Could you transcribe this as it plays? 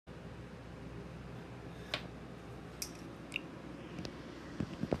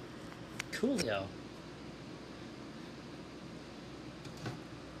Coolio.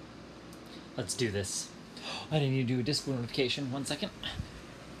 Let's do this. I didn't need to do a Discord notification. 1 second.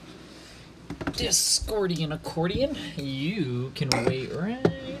 Discordian accordion. You can wait right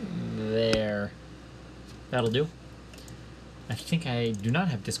there. That'll do. I think I do not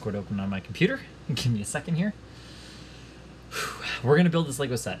have Discord open on my computer. Give me a second here. We're gonna build this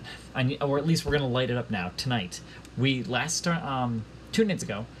Lego set. Or at least we're gonna light it up now tonight. We 2 nights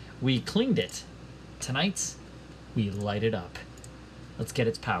ago we cleaned it. Tonight we light it up. Let's get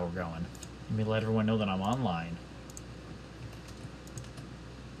its power going. Let me let everyone know that I'm online.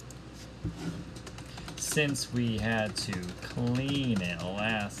 Since we had to clean it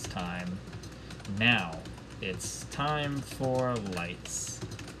last time, now it's time for lights.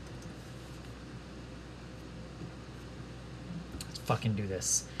 Let's fucking do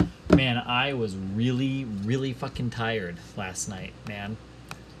this. Man, I was really, really fucking tired last night, man.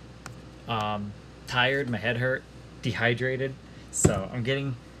 Tired, my head hurt, dehydrated. So I'm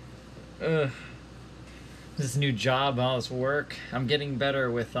getting this new job, all this work. I'm getting better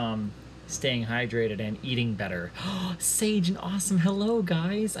with staying hydrated and eating better. Sage and Awesome, hello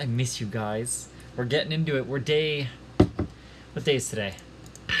guys. I miss you guys. We're getting into it. We're what day is today?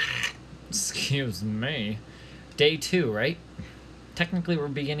 Excuse me. Day 2, right? Technically we're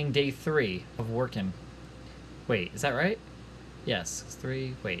beginning day 3 of working. Wait, is that right? Yes,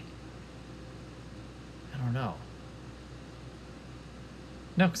 3, wait. I don't know.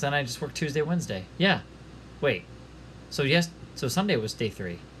 No, because then I just worked Tuesday, Wednesday. Yeah. Wait. So Sunday was day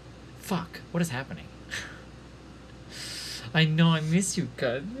 3. Fuck. What is happening? I know, I miss you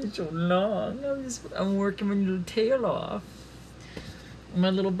guys. It's so long. I'm working my little tail off. My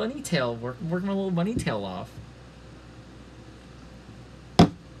little bunny tail. Working my little bunny tail off.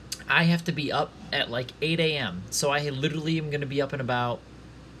 I have to be up at like 8 a.m. So I literally am going to be up in about...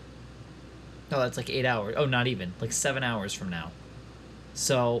 Oh, that's like 8 hours. Oh, not even. Like 7 hours from now.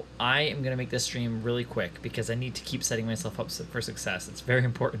 So I am going to make this stream really quick because I need to keep setting myself up for success. It's very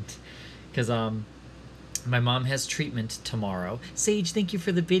important because my mom has treatment tomorrow. Sage, thank you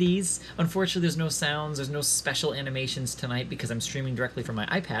for the biddies. Unfortunately, there's no sounds. There's no special animations tonight because I'm streaming directly from my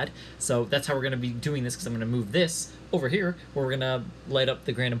iPad. So that's how we're going to be doing this because I'm going to move this over here where we're going to light up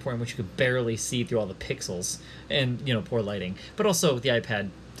the Grand Emporium, which you could barely see through all the pixels and, you know, poor lighting. But also the iPad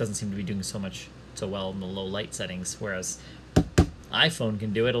doesn't seem to be doing so well in the low light settings, whereas iPhone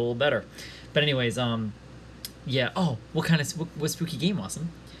can do it a little better. But anyways, yeah. Oh, what spooky game, Awesome?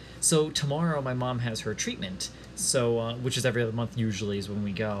 So tomorrow my mom has her treatment, so which is every other month usually is when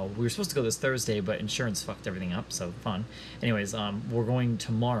we go. We were supposed to go this Thursday, but insurance fucked everything up, so fun. Anyways, we're going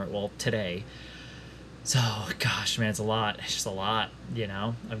tomorrow, well, today. So, gosh, man, it's a lot. It's just a lot, you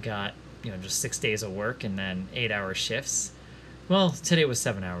know? I've got, you know, just 6 days of work and then 8-hour shifts. Well, today was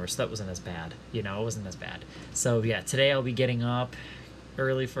 7 hours, so that wasn't as bad. You know, it wasn't as bad. So, yeah, today I'll be getting up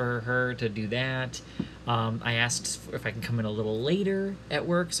early for her to do that. I asked if I can come in a little later at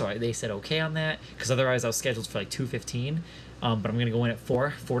work, so they said okay on that, because otherwise I was scheduled for like 2:15, but I'm going to go in at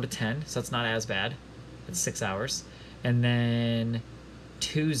 4 to 10, so it's not as bad. It's 6 hours. And then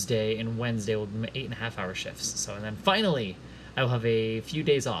Tuesday and Wednesday will be 8.5-hour shifts. So, and then finally, I will have a few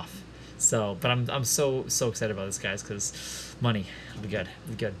days off. So, but I'm so excited about this, guys, because money, it'll be good. It'll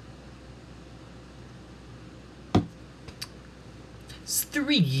be good. It's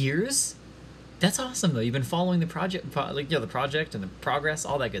 3 years. That's awesome, though. You've been following the project, the project and the progress,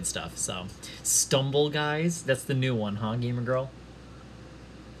 all that good stuff. So, Stumble Guys, that's the new one, huh, Gamer Girl?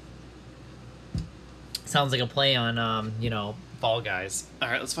 Sounds like a play on, you know, Fall Guys. All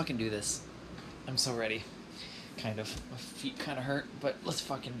right, let's fucking do this. I'm so ready. Kind of. My feet kind of hurt, but let's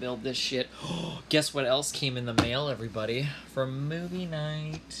fucking build this shit. Guess what else came in the mail, everybody? From movie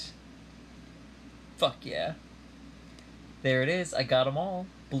night. Fuck yeah. There it is. I got them all.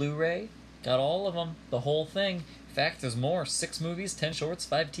 Blu-ray. Got all of them. The whole thing. In fact, there's more. 6 movies, 10 shorts,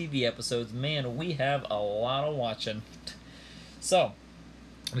 5 TV episodes. Man, we have a lot of watching. So,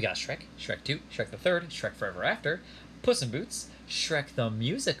 we got Shrek, Shrek 2, Shrek the Third, Shrek Forever After, Puss in Boots, Shrek the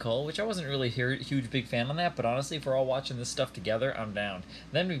Musical, which I wasn't really a huge big fan on that, but honestly, if we're all watching this stuff together, I'm down.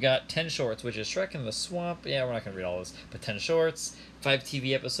 Then we've got 10 shorts, which is Shrek in the Swamp. Yeah, we're not going to read all those, but 10 shorts, 5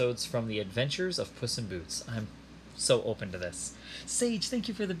 TV episodes from The Adventures of Puss in Boots. I'm so open to this. Sage, thank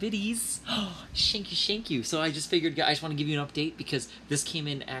you for the biddies. Oh, shank you. So I just figured, I just want to give you an update because this came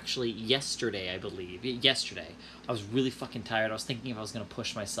in actually yesterday, I believe. Yesterday. I was really fucking tired. I was thinking if I was going to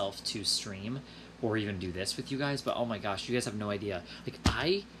push myself to stream or even do this with you guys, but oh my gosh, you guys have no idea. Like,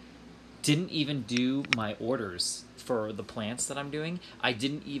 I didn't even do my orders for the plants that I'm doing. I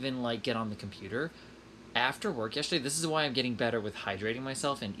didn't even, like, get on the computer. after work yesterday, this is why I'm getting better with hydrating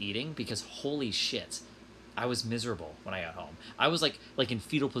myself and eating, because holy shit, I was miserable when I got home. I was like in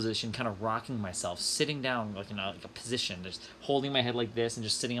fetal position, kind of rocking myself, sitting down like in like a position, just holding my head like this and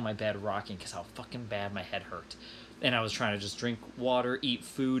just sitting on my bed rocking because how fucking bad my head hurt. And I was trying to just drink water, eat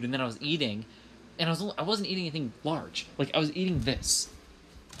food, and then I was eating, and I wasn't eating anything large. Like I was eating this.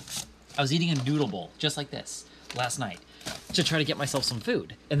 I was eating a noodle bowl just like this last night to try to get myself some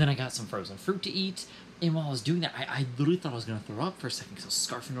food, and then I got some frozen fruit to eat. And while I was doing that, I literally thought I was gonna throw up for a second because I was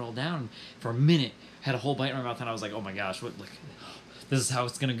scarfing it all down. For a minute, had a whole bite in my mouth, and I was like, "Oh my gosh, what? Like, this is how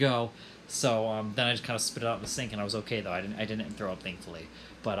it's gonna go." So then I just kind of spit it out in the sink, and I was okay though. I didn't throw up, thankfully.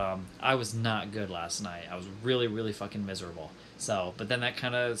 But I was not good last night. I was really, really fucking miserable. So, but then that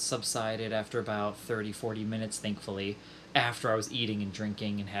kind of subsided after about 30, 40 minutes, thankfully, after I was eating and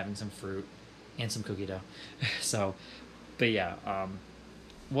drinking and having some fruit and some cookie dough. So, but yeah,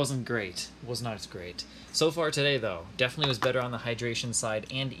 wasn't great. Was not great. So far today, though, definitely was better on the hydration side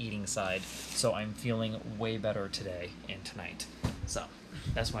and eating side. So I'm feeling way better today and tonight. So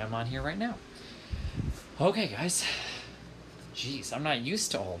that's why I'm on here right now. Okay, guys. Jeez, I'm not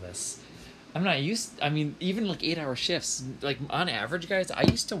used to all this. I'm not used. I mean, even like 8-hour shifts. Like on average, guys, I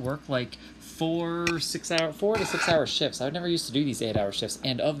used to work like 4 to 6 hour shifts. I never used to do these 8-hour shifts.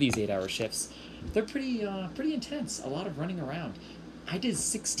 And of these 8-hour shifts, they're pretty intense. A lot of running around. I did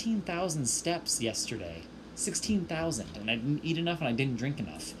 16,000 steps yesterday. 16,000. And I didn't eat enough and I didn't drink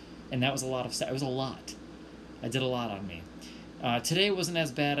enough. And that was a lot of steps. It was a lot. I did a lot on me. Today wasn't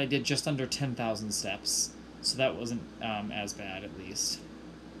as bad. I did just under 10,000 steps. So that wasn't as bad, at least.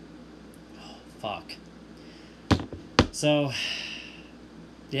 Oh, fuck. So,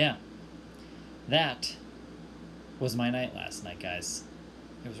 yeah. That was my night last night, guys.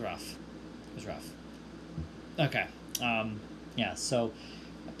 It was rough. It was rough. Okay. Yeah, so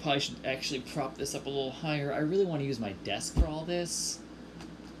I probably should actually prop this up a little higher. I really want to use my desk for all this.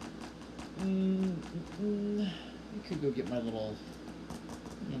 I could go get my little...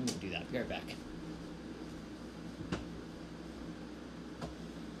 I'm gonna do that. Be right back.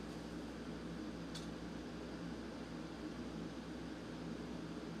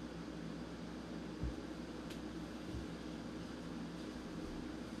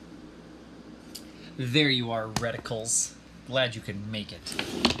 There you are, reticles. Glad you could make it.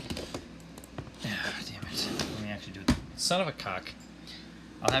 Ah, damn it. Let me actually do it. Son of a cock.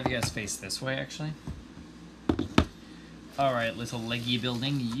 I'll have you guys face this way, actually. Alright, little leggy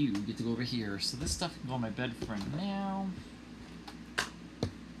building. You get to go over here. So this stuff can go on my bed for now.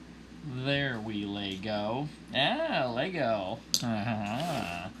 There we Lego. Ah, Lego.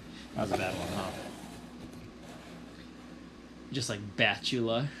 That was a bad one, huh? Just like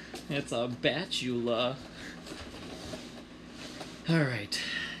Batula. It's a Batula. Alright.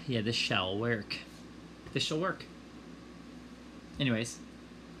 Yeah, this shall work. This shall work. Anyways.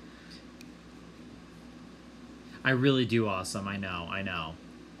 I really do awesome. I know.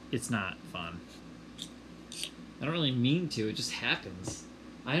 It's not fun. I don't really mean to. It just happens.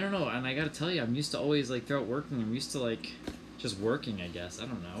 I don't know. And I gotta tell you, I'm used to always, like, throughout working, I'm used to, like, just working, I guess. I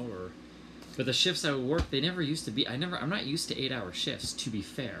don't know. But the shifts I would work, they never used to be... I'm not used to 8-hour shifts, to be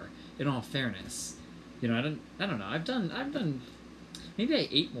fair. In all fairness. You know, I don't know. I've done... Maybe I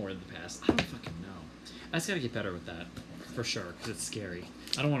ate more in the past. I don't fucking know. I just gotta get better with that. For sure, because it's scary.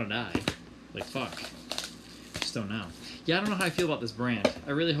 I don't want to die. Like, fuck. Just don't know. Yeah, I don't know how I feel about this brand.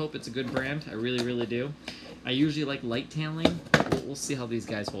 I really hope it's a good brand. I really, really do. I usually like light tanning. We'll see how these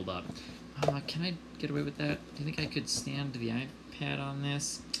guys hold up. Can I get away with that? Do you think I could stand the iPad on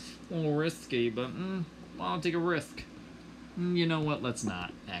this? A little risky, but I'll take a risk. You know what? Let's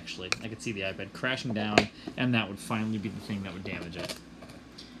not, actually. I could see the iPad crashing down, and that would finally be the thing that would damage it.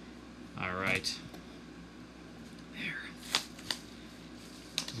 Alright. There.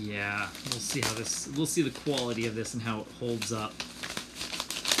 Yeah, we'll see how this... We'll see the quality of this and how it holds up.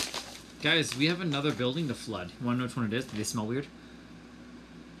 Guys, we have another building to flood. You want to know which one it is? Do they smell weird?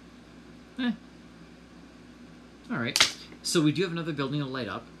 Alright. So we do have another building to light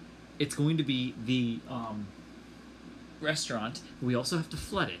up. It's going to be the restaurant. We also have to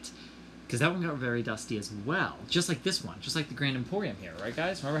flood it, because that one got very dusty as well. Just like this one. Just like the Grand Emporium here, right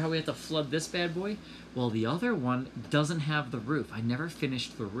guys? Remember how we had to flood this bad boy? Well, the other one doesn't have the roof. I never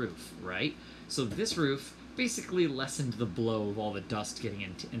finished the roof, right? So this roof basically lessened the blow of all the dust getting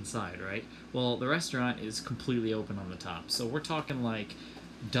inside, right? Well, the restaurant is completely open on the top. So we're talking like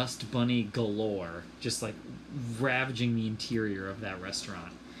dust bunny galore, just like ravaging the interior of that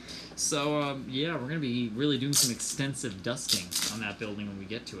restaurant. So, yeah, we're going to be really doing some extensive dusting on that building when we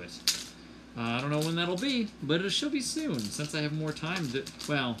get to it. I don't know when that'll be, but it should be soon, since I have more time to...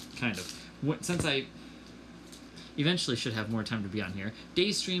 Well, kind of. Since I Eventually should have more time to be on here.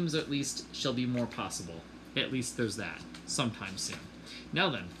 Day streams, at least, shall be more possible. At least there's that. Sometime soon. Now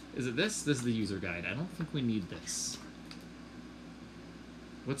then, is it this? This is the user guide. I don't think we need this.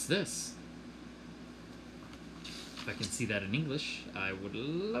 What's this? If I can see that in English, I would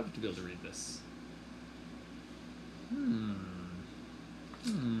love to be able to read this.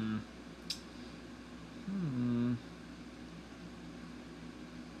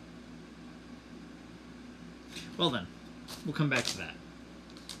 Well then, we'll come back to that.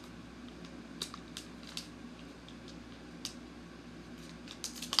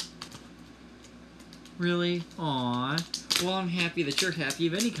 Really? Aww. Well, I'm happy that you're happy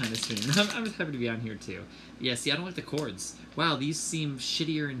of any kind of stream. I'm just happy to be on here too. Yeah, see, I don't like the cords. Wow, these seem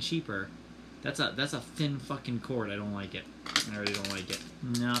shittier and cheaper. That's a thin fucking cord. I don't like it. I already don't like it.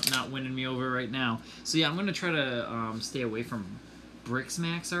 No, not winning me over right now. So yeah, I'm gonna try to stay away from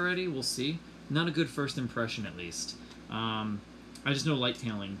Brixmax already. We'll see. Not a good first impression, at least. I just know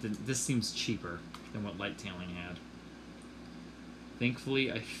Lighttailing. This seems cheaper than what Lighttailing had.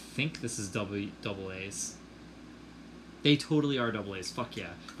 Thankfully, I think this is double A's. They totally are double A's. Fuck yeah.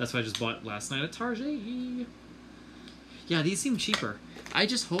 That's what I just bought last night at Target. Yeah, these seem cheaper. I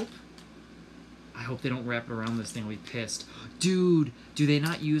hope they don't wrap it around this thing. I'll be pissed. Dude, do they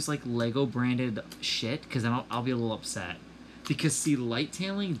not use, like, Lego branded shit? Because then I'll be a little upset. Because, see,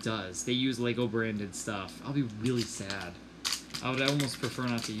 Lighttailing does. They use Lego branded stuff. I'll be really sad. I would almost prefer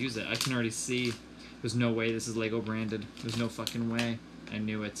not to use it. I can already see there's no way this is Lego branded. There's no fucking way. I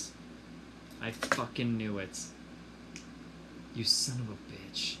knew it. I fucking knew it. You son of a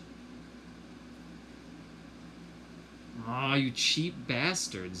bitch. Aw, you cheap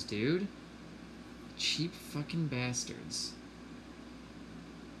bastards, dude. Cheap fucking bastards.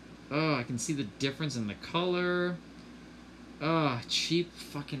 Oh, I can see the difference in the color. Oh, cheap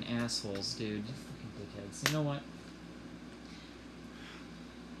fucking assholes, dude. You fucking dickheads. You know what?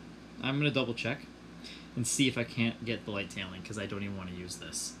 I'm gonna double check and see if I can't get the Lighttailing, because I don't even want to use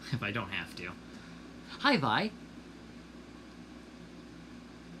this if I don't have to. Hi, Vi.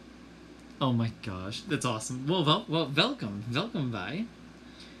 Oh my gosh, that's awesome. Well, welcome, Vi.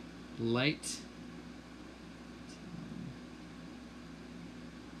 Light.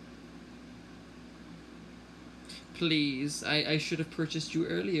 Please, I should have purchased you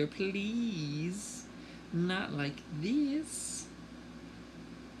earlier. Please, not like this.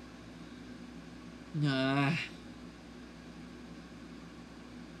 Nah.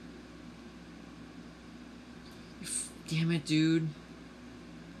 Damn it, dude.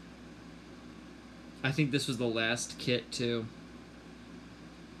 I think this was the last kit, too.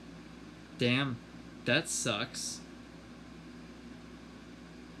 Damn. That sucks.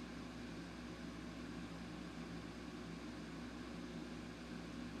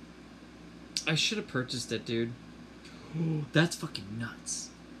 I should have purchased it, dude. That's fucking nuts.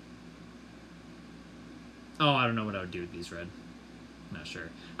 Oh, I don't know what I would do with these red. Not sure.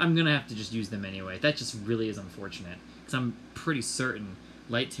 I'm gonna have to just use them anyway. That just really is unfortunate. Because I'm pretty certain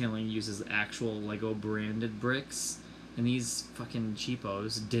Lighttailing uses actual Lego branded bricks. And these fucking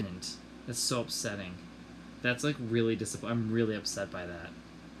cheapos didn't. That's so upsetting. That's like really disappointing. I'm really upset by that.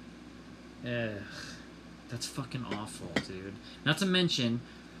 Ugh. That's fucking awful, dude. Not to mention,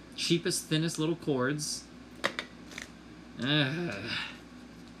 cheapest, thinnest little cords. Ugh.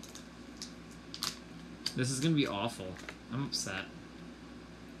 This is gonna be awful. I'm upset.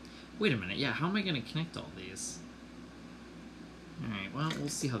 Wait a minute. Yeah, how am I gonna connect all these? All right. Well, we'll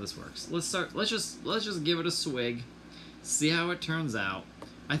see how this works. Let's start. Let's just give it a swig. See how it turns out.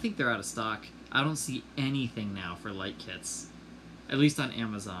 I think they're out of stock. I don't see anything now for light kits, at least on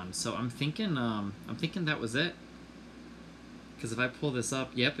Amazon. So I'm thinking that was it. Because if I pull this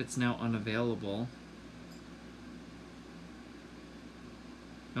up, yep, it's now unavailable.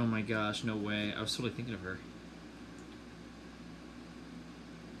 Oh my gosh, no way. I was totally thinking of her.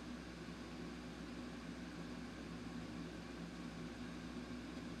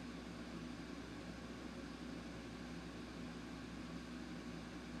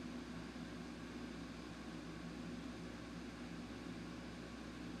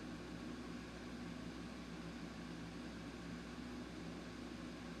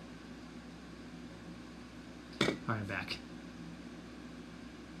 Alright, I'm back.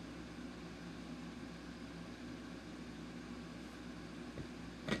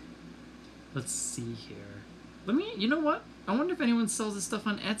 Let's see here. You know what? I wonder if anyone sells this stuff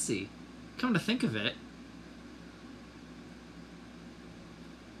on Etsy. Come to think of it.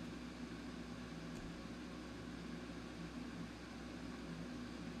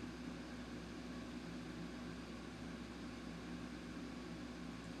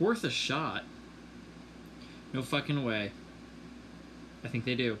 Worth a shot. No fucking way. I think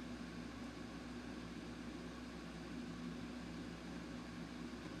they do.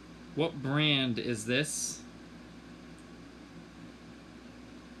 What brand is this?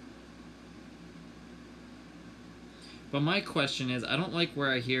 But my question is, I don't like where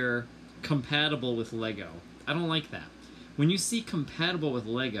I hear compatible with Lego. I don't like that. When you see compatible with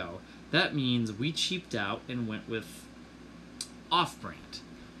Lego, that means we cheaped out and went with off-brand.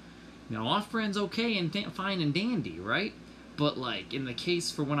 Now, off-brand's okay and fine and dandy, right? But like in the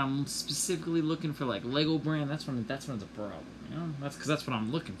case for when I'm specifically looking for like Lego brand, that's when it's a problem. You know, that's because that's what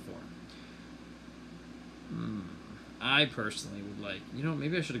I'm looking for. I personally would like, you know,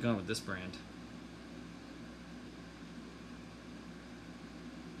 maybe I should have gone with this brand.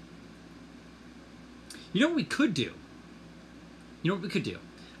 You know what we could do?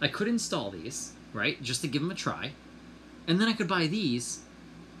 I could install these, right, just to give them a try, and then I could buy these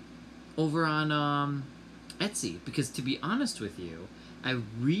over on Etsy, because to be honest with you, I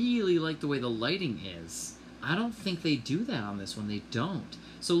really like the way the lighting is. I don't think they do that on this one. They don't.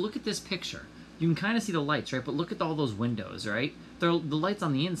 So look at this picture. You can kind of see the lights, right? But look at all those windows, right? The light's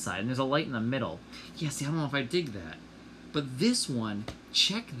on the inside, and there's a light in the middle. Yeah, see, I don't know if I dig that. But this one,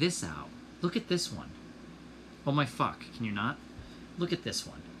 check this out. Look at this one. Oh my fuck, can you not? Look at this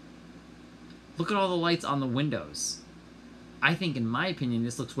one. Look at all the lights on the windows. I think, in my opinion,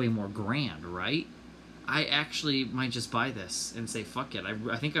 this looks way more grand, right? I actually might just buy this and say, fuck it.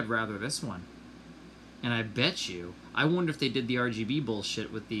 I think I'd rather this one. And I bet you, I wonder if they did the RGB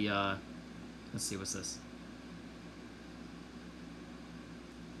bullshit with the, let's see, what's this?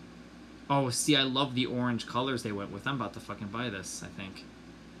 Oh, see, I love the orange colors they went with. I'm about to fucking buy this, I think.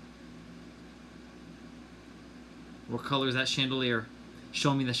 What color is that chandelier?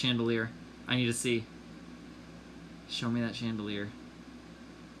 Show me the chandelier. I need to see. Show me that chandelier.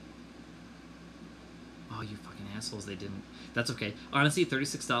 Oh, you fucking assholes, they didn't. That's okay. Honestly,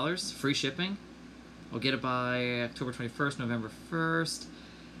 $36, free shipping. I'll get it by October 21st, November 1st.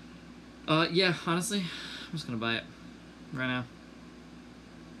 Yeah, honestly, I'm just gonna buy it right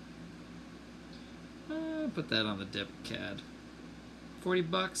now. Put that on the dip CAD. 40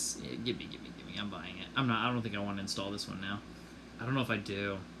 bucks? Yeah, give me. I'm buying it. I don't think I want to install this one now. I don't know if I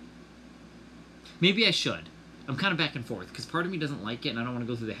do. Maybe I should. I'm kind of back and forth, because part of me doesn't like it, and I don't want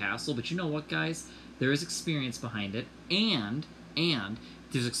to go through the hassle, but you know what, guys? There is experience behind it, and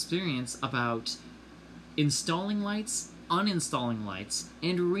there's experience about installing lights, uninstalling lights,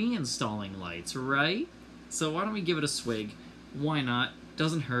 and reinstalling lights, right? So why don't we give it a swig? Why not?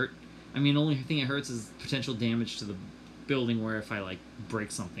 Doesn't hurt. I mean, the only thing it hurts is potential damage to the building, where if I, like,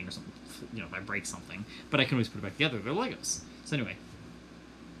 break something or something, you know, if I break something. But I can always put it back together. They're Legos. So anyway.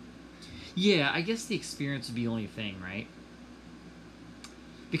 Yeah, I guess the experience would be the only thing, right?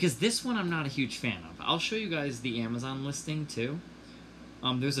 Because this one I'm not a huge fan of. I'll show you guys the Amazon listing, too.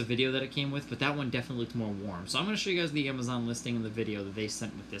 There's a video that it came with, but that one definitely looked more warm. So I'm going to show you guys the Amazon listing and the video that they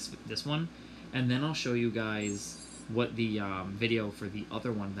sent with this one. And then I'll show you guys what the video for the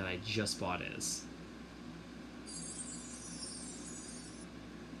other one that I just bought is.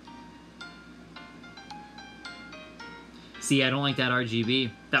 See, I don't like that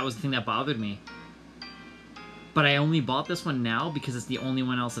RGB. That was the thing that bothered me. But I only bought this one now because it's the only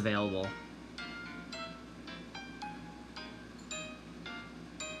one else available.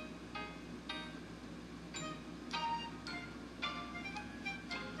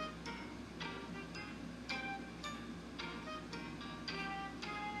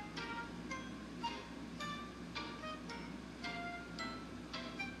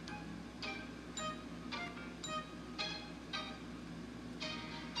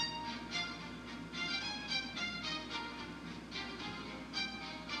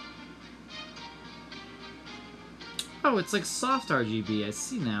 Oh, it's like soft RGB. I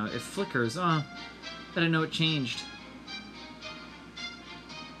see now. It flickers. Oh, I didn't know it changed.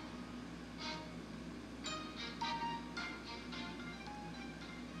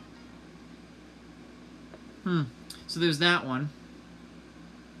 So there's that one.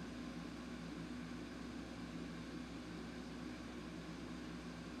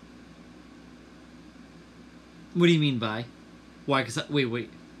 What do you mean by? Why? Wait.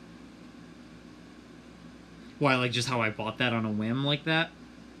 Why, like, just how I bought that on a whim like that?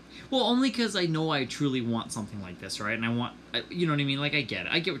 Well, only because I know I truly want something like this, right? And you know what I mean? Like, I get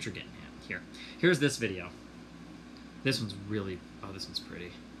it. I get what you're getting at here. Here's this video. This one's really... Oh, this one's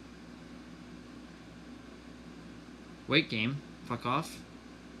pretty. Wait, game. Fuck off.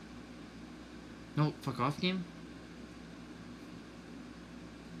 No, fuck off, game.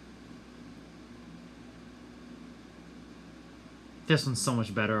 This one's so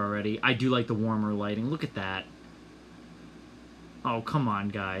much better already. I do like the warmer lighting. Look at that. Oh, come on,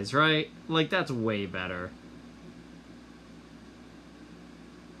 guys, right? Like, that's way better.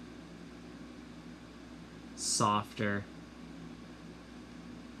 Softer.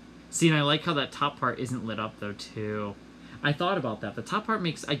 See, and I like how that top part isn't lit up, though, too. I thought about that. The top part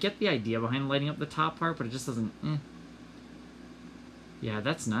makes... I get the idea behind lighting up the top part, but it just doesn't... Yeah,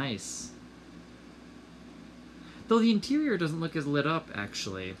 that's nice. Though the interior doesn't look as lit up,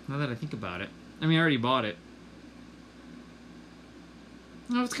 actually, now that I think about it. I mean, I already bought it.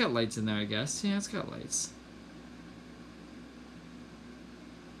 Oh, it's got lights in there, I guess. Yeah, it's got lights.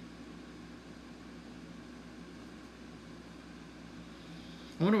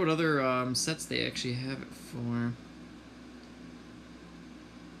 I wonder what other sets they actually have it for.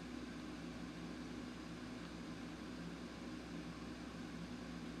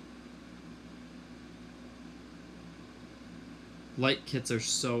 Light kits are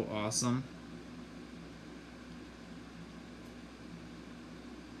so awesome.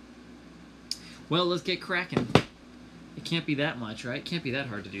 Well, let's get cracking. It can't be that much, right? It can't be that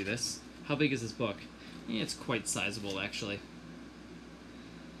hard to do this. How big is this book? Yeah, it's quite sizable, actually.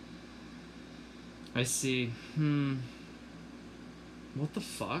 I see. What the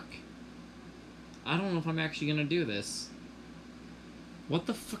fuck? I don't know if I'm actually gonna do this. What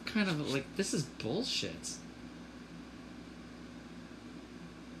the fuck kind of... Like, this is bullshit.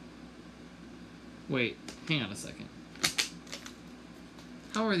 Wait, hang on a second.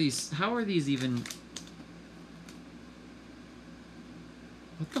 How are these even...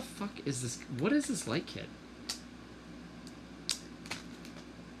 What the fuck is this? What is this light kit?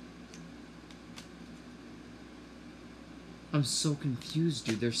 I'm so confused,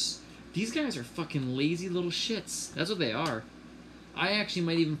 dude. These guys are fucking lazy little shits. That's what they are. I actually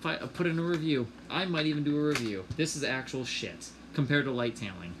might even put in a review. I might even do a review. This is actual shit compared to light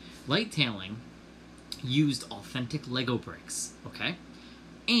tailing. Light tailing used authentic Lego bricks, okay?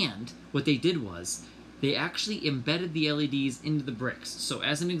 And what they did was they actually embedded the LEDs into the bricks. So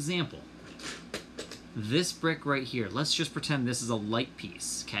as an example, this brick right here, let's just pretend this is a light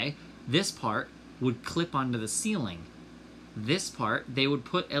piece, okay? This part would clip onto the ceiling. This part, they would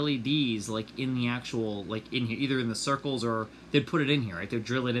put LEDs like in the actual, like in here, either in the circles or they'd put it in here, right? They'd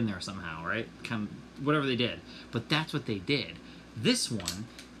drill it in there somehow, right? Kind of, whatever they did. But that's what they did. This one,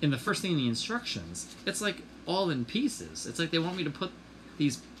 in the first thing in the instructions, it's like all in pieces. It's like they want me to put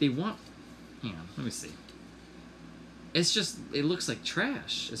these, hang on, let me see. It's just, it looks like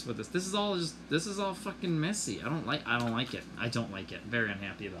trash is what this is all fucking messy. I don't like it. I don't like it. Very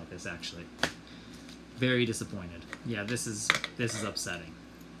unhappy about this, actually. Very disappointed. Yeah, this is upsetting.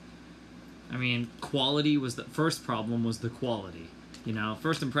 I mean, quality was the first problem, was the quality. You know,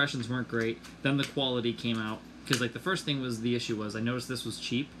 first impressions weren't great, then the quality came out. Because, like, the first thing was, the issue was, I noticed this was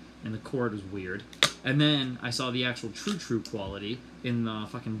cheap, and the cord was weird. And then I saw the actual true quality in the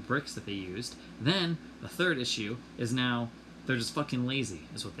fucking bricks that they used. Then, the third issue is now, they're just fucking lazy,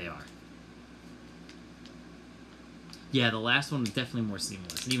 is what they are. Yeah, the last one was definitely more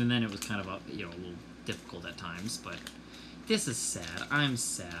seamless. And even then, it was kind of, a little difficult at times, but this is sad. I'm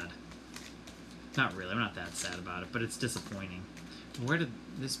sad. Not really, I'm not that sad about it, but it's disappointing. Where did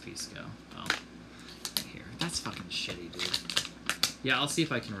this piece go? Oh, right here. That's fucking shitty, dude. Yeah, I'll see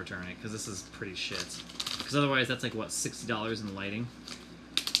if I can return it, because this is pretty shit. Because otherwise, that's like, what, $60 in lighting?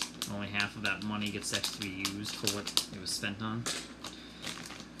 Only half of that money gets actually used for what it was spent on.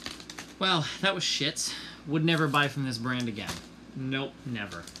 Well, that was shit. Would never buy from this brand again. Nope,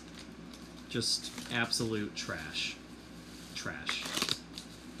 never. Just absolute trash. Trash.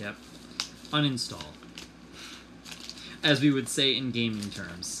 Yep. Uninstall. As we would say in gaming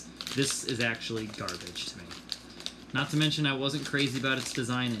terms. This is actually garbage to me. Not to mention I wasn't crazy about its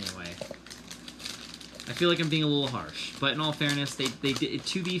design anyway. I feel like I'm being a little harsh. But in all fairness, they did,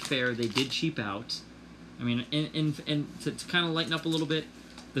 to be fair, they did cheap out. I mean, and to kind of lighten up a little bit,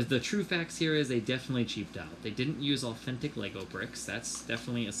 the true facts here is they definitely cheaped out. They didn't use authentic Lego bricks. That's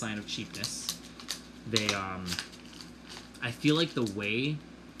definitely a sign of cheapness. They, I feel like the way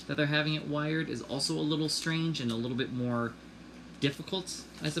that they're having it wired is also a little strange and a little bit more difficult,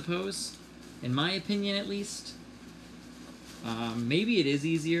 I suppose. In my opinion, at least. Maybe it is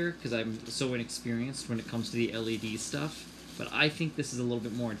easier, because I'm so inexperienced when it comes to the LED stuff. But I think this is a little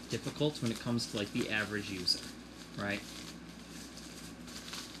bit more difficult when it comes to, like, the average user. Right?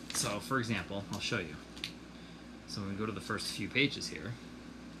 So, for example, I'll show you. So when we go to the first few pages here.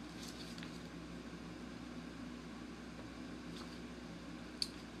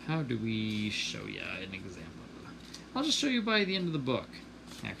 How do we show you an example? I'll just show you by the end of the book,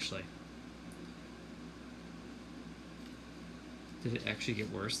 actually. Did it actually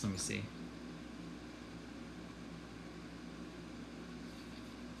get worse? Let me see.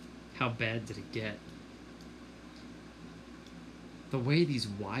 How bad did it get? The way these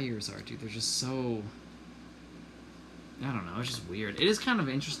wires are, dude, they're just so... I don't know, it's just weird. It is kind of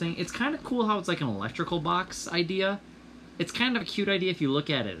interesting. It's kind of cool how it's like an electrical box idea. It's kind of a cute idea if you look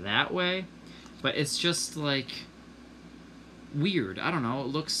at it that way. But it's just, like, weird. I don't know, it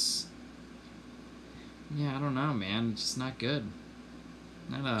looks... Yeah, I don't know, man. It's just not good.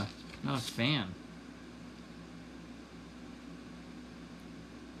 Not a fan.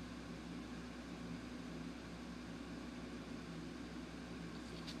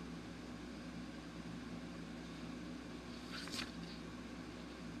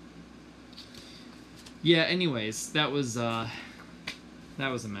 Yeah, anyways, that was a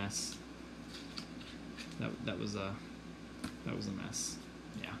mess. That was a mess.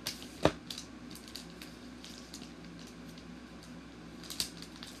 Yeah.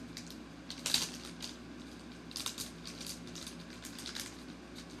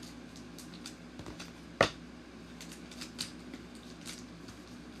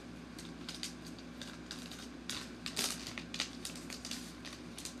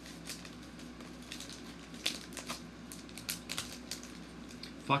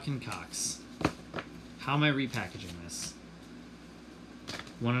 Fucking Cox. How am I repackaging this?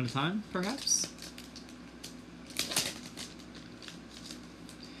 One at a time, perhaps?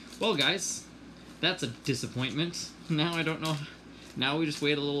 Well, guys, that's a disappointment. Now I don't know. Now we just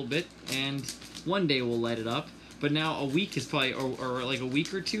wait a little bit, and one day we'll light it up. But now a week is probably, or like a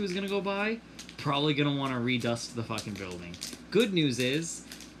week or two is gonna go by. Probably gonna want to redust the fucking building. Good news is,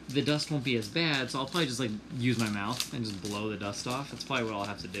 the dust won't be as bad, so I'll probably just like use my mouth and just blow the dust off. That's probably what I'll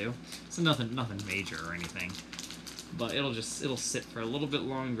have to do. So nothing major or anything, but it'll sit for a little bit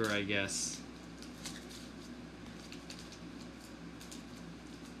longer, I guess.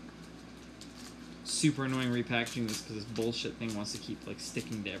 Super annoying repackaging this because this bullshit thing wants to keep like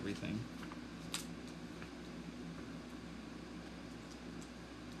sticking to everything.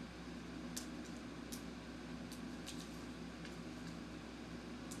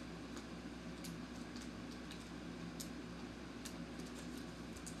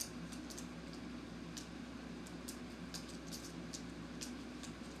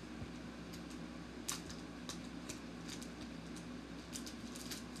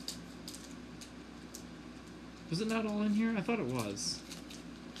 Was it not all in here? I thought it was.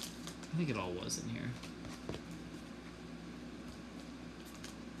 I think it all was in here.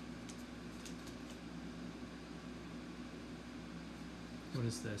 What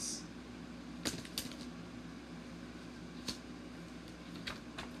is this?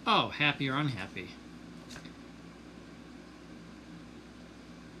 Oh, happy or unhappy?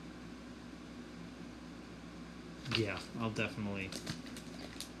 Yeah, I'll definitely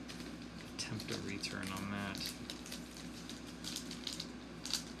attempt a return on that.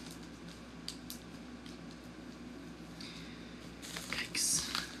 Yikes.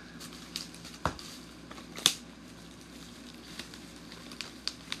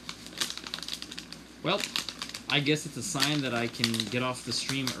 Well, I guess it's a sign that I can get off the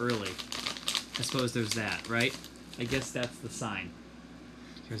stream early. I suppose there's that, right? I guess that's the sign.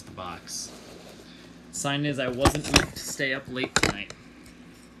 Here's the box. Sign is I wasn't meant to stay up late tonight.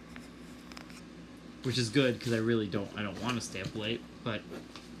 Which is good, because I don't want to stay up late, but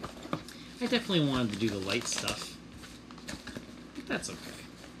I definitely wanted to do the light stuff. But that's okay.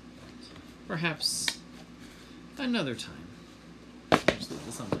 Perhaps another time. I'll just leave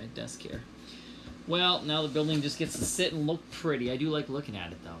this on my desk here. Well, now the building just gets to sit and look pretty. I do like looking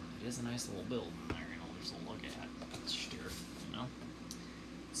at it, though. It is a nice little build. There, just a look at it. Sure, you know?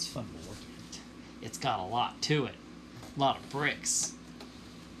 It's fun to look at. It's got a lot to it. A lot of bricks.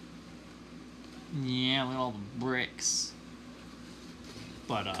 Yeah, look at all the bricks.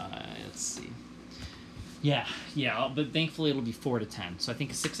 But, let's see. Yeah, but thankfully it'll be 4 to 10. So I think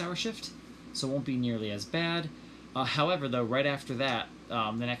a 6-hour shift, so it won't be nearly as bad. However, though, right after that,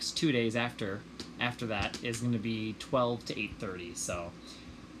 the next 2 days after that is going to be 12 to 8:30. So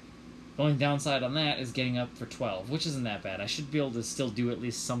the only downside on that is getting up for 12, which isn't that bad. I should be able to still do at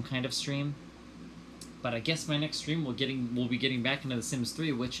least some kind of stream. But I guess my next stream we'll be getting back into The Sims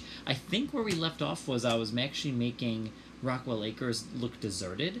 3, which I think where we left off was I was actually making Rockwell Acres look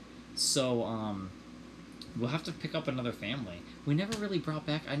deserted. So we'll have to pick up another family. I never really brought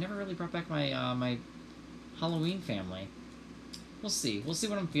back my my Halloween family. We'll see. We'll see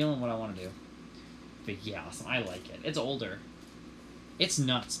what I'm feeling, what I want to do. But yeah, awesome. I like it. It's older. It's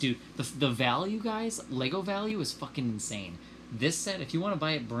nuts, dude. The value, guys, Lego value is fucking insane. This set, if you want to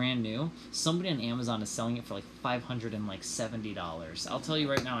buy it brand new, somebody on Amazon is selling it for like $570. I'll tell you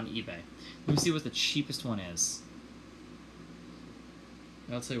right now on eBay. Let me see what the cheapest one is.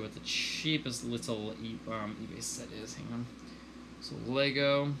 I'll tell you what the cheapest little eBay set is. Hang on. So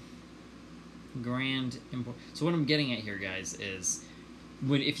Lego Grand Import. So what I'm getting at here, guys, is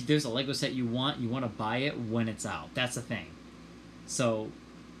if there's a Lego set you want to buy it when it's out. That's the thing. So,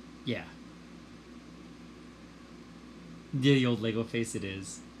 yeah. The old Lego face it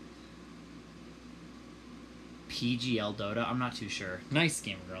is. PGL Dota? I'm not too sure. Nice,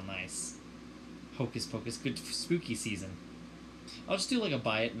 Gamer Girl, nice. Hocus Pocus, good for spooky season. I'll just do like a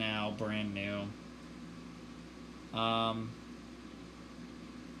buy it now, brand new.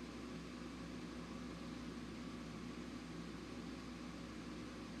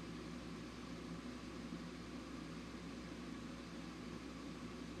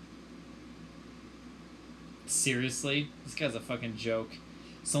 Seriously? This guy's a fucking joke.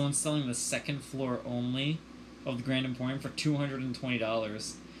 Someone's selling the second floor only of the Grand Emporium for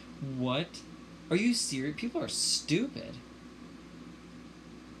 $220. What? Are you serious? People are stupid.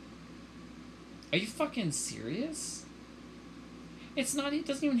 Are you fucking serious? It's not, it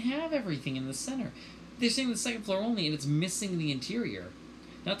doesn't even have everything in the center. They're saying the second floor only and it's missing the interior.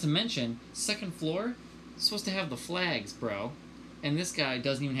 Not to mention, second floor is supposed to have the flags, bro. And this guy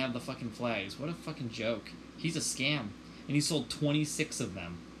doesn't even have the fucking flags. What a fucking joke. He's a scam. And he sold 26 of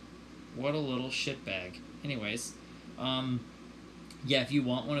them. What a little shitbag. Anyways, yeah, if you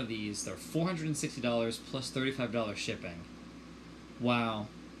want one of these, they're $460 plus $35 shipping. Wow.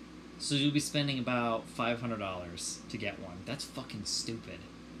 So you'll be spending about $500 to get one. That's fucking stupid.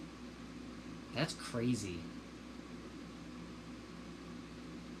 That's crazy.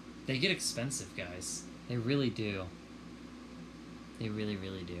 They get expensive, guys. They really do. They really,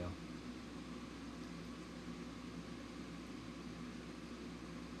 really do.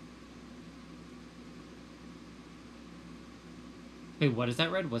 Wait, what is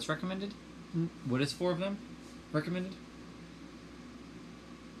that, Red? What's recommended? What is 4 of them recommended?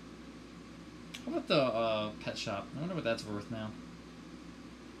 How about the pet shop? I wonder what that's worth now.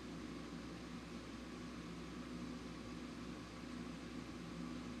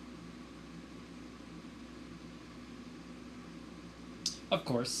 Of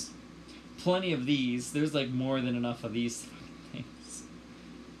course. Plenty of these. There's like more than enough of these things.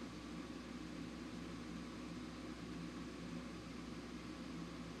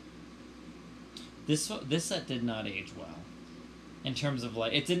 This set did not age well. In terms of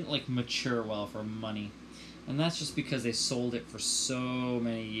like, it didn't like mature well for money. And that's just because they sold it for so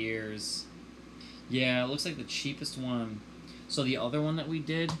many years. Yeah, it looks like the cheapest one. So the other one that we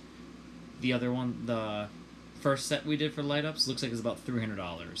did, the first set we did for light ups, looks like it's about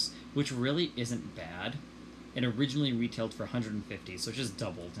 $300, which really isn't bad. It originally retailed for $150, so it just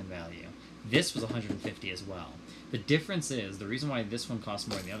doubled in value. This was $150 as well. The difference is, the reason why this one costs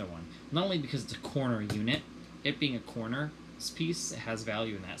more than the other one, not only because it's a corner unit, it being a corner piece, it has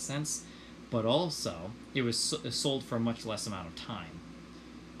value in that sense, but also it was sold for a much less amount of time.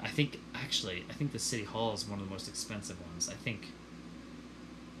 I think the City Hall is one of the most expensive ones. I think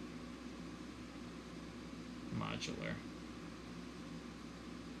modular.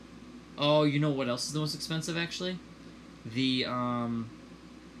 Oh, you know what else is the most expensive actually? The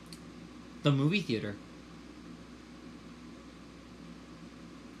movie theater.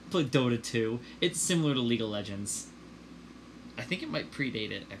 Play Dota 2. It's similar to League of Legends. I think it might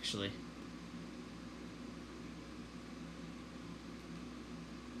predate it, actually.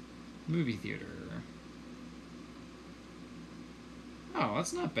 Movie theater. Oh,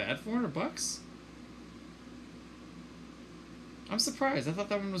 that's not bad. $400? I'm surprised. I thought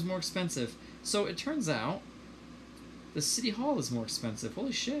that one was more expensive. So it turns out the City Hall is more expensive.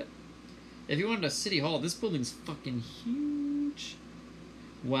 Holy shit. If you wanted a City Hall, this building's fucking huge.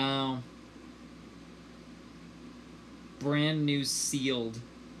 Wow. Brand new sealed.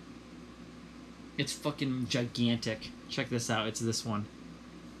 It's fucking gigantic. Check this out. It's this one.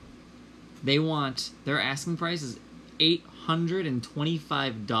 Their asking price is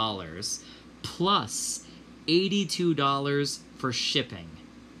 $825 plus $82 for shipping.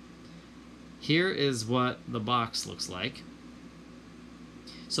 Here is what the box looks like.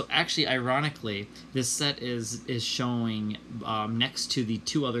 So actually, ironically, this set is showing next to the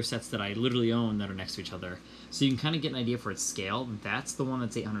 2 other sets that I literally own that are next to each other. So you can kind of get an idea for its scale. That's the one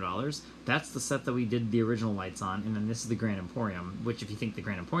that's $800. That's the set that we did the original lights on, and then this is the Grand Emporium, which if you think the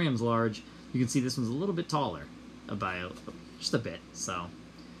Grand Emporium's large, you can see this one's a little bit taller, just a bit. So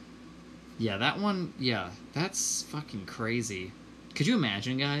yeah, that one, yeah, that's fucking crazy. Could you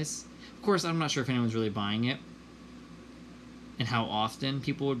imagine, guys? Of course, I'm not sure if anyone's really buying it. and how often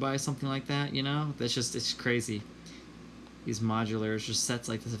people would buy something like that, you know? That's just, it's crazy. These modulars, just sets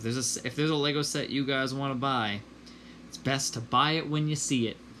like this. If there's a Lego set you guys want to buy, it's best to buy it when you see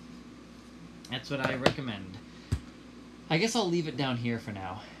it. That's what I recommend. I guess I'll leave it down here for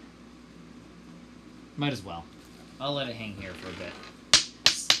now. Might as well. I'll let it hang here for a bit.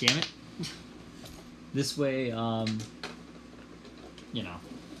 Damn it. This way, you know,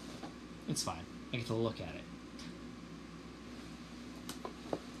 it's fine. I get to look at it.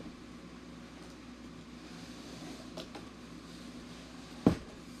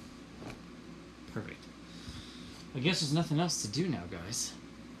 Perfect. I guess there's nothing else to do now, guys.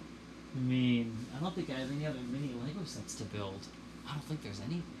 I mean, I don't think I have any other mini Lego sets to build. I don't think there's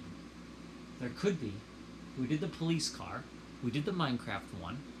anything. There could be. We did the police car. We did the Minecraft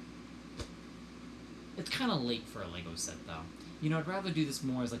one. It's kind of late for a Lego set, though. You know, I'd rather do this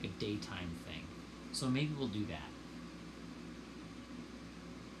more as like a daytime thing. So maybe we'll do that.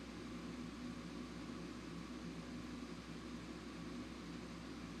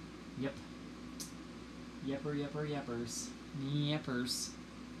 Yep. Yeppers. Yeppers.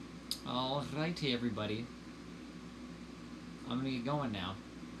 Alrighty, everybody. I'm gonna get going now.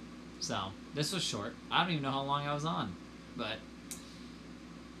 So, this was short. I don't even know how long I was on. But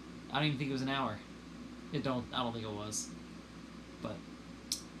I don't even think it was an hour. I don't think it was. But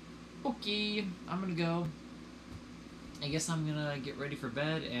okay, I'm gonna go. I guess I'm gonna get ready for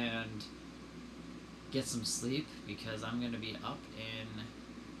bed and get some sleep because I'm gonna be up in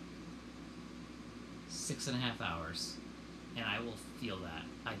 6.5 hours. And I will feel that.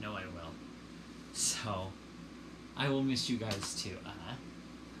 I know I will. So I will miss you guys too.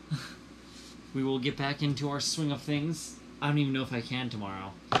 We will get back into our swing of things. I don't even know if I can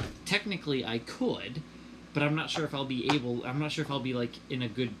tomorrow. Technically I could, but I'm not sure if I'll be able, I'm not sure if I'll be like in a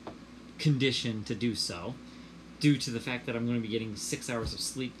good condition to do so, due to the fact that I'm going to be getting 6 hours of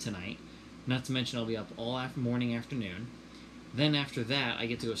sleep tonight. Not to mention I'll be up all morning, afternoon. Then after that I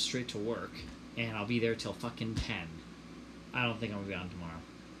get to go straight to work, and I'll be there till fucking 10. I don't think I'm going to be on tomorrow.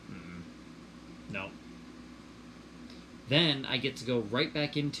 No. Then I get to go right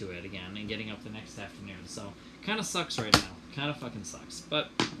back into it again and getting up the next afternoon. So, kind of sucks right now. Kind of fucking sucks. But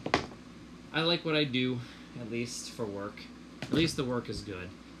I like what I do, at least for work. At least the work is good.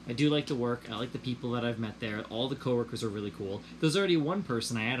 I do like to work. I like the people that I've met there. All the coworkers are really cool. There's already one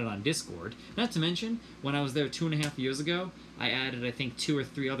person I added on Discord. Not to mention, when I was there 2.5 years ago, I added, I think, 2 or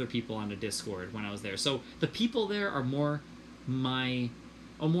 3 other people onto Discord when I was there. So the people there are more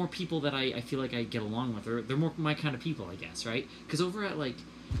more people that I feel like I get along with. They're more my kind of people, I guess, right? Because over at, like,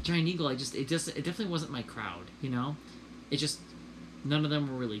 Giant Eagle, it definitely wasn't my crowd, you know? It just, none of them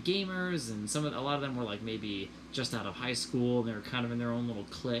were really gamers, and a lot of them were, like, maybe just out of high school, and they were kind of in their own little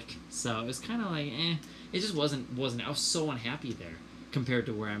clique. So it was kind of like, it just wasn't, I was so unhappy there compared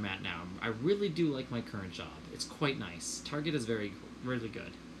to where I'm at now. I really do like my current job. It's quite nice. Target is really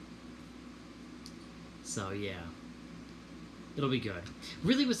good. So, yeah. It'll be good.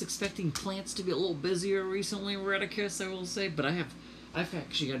 Really was expecting plants to be a little busier recently, Redicus, I will say, but I've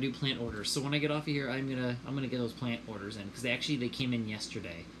actually got to do plant orders. So when I get off of here, I'm gonna get those plant orders in, because they came in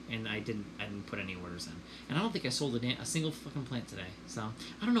yesterday, and I didn't put any orders in, and I don't think I sold a single fucking plant today. So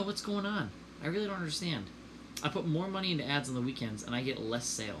I don't know what's going on. I really don't understand. I put more money into ads on the weekends, and I get less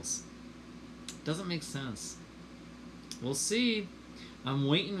sales. Doesn't make sense. We'll see. I'm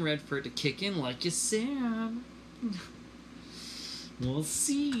waiting, Red, for it to kick in, like you said. We'll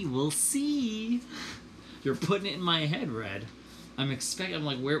see. We'll see. You're putting it in my head, Red. I'm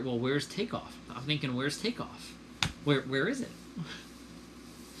like, where's Takeoff? I'm thinking, where's Takeoff? Where is it?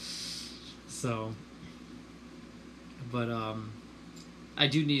 So, but, I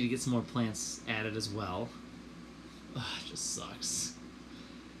do need to get some more plants added as well. Ugh, it just sucks.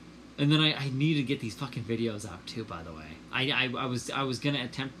 And then I need to get these fucking videos out too, by the way. I was gonna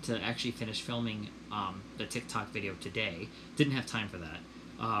attempt to actually finish filming the TikTok video today. Didn't have time for that.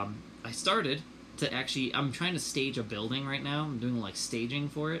 I started to actually, I'm trying to stage a building right now. I'm doing like staging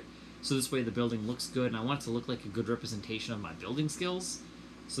for it. So this way the building looks good, and I want it to look like a good representation of my building skills.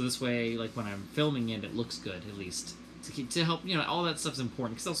 So this way, like when I'm filming it, it looks good, at least. To help, you know, all that stuff's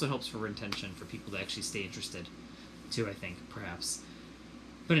important, because it also helps for retention, for people to actually stay interested too, I think, perhaps.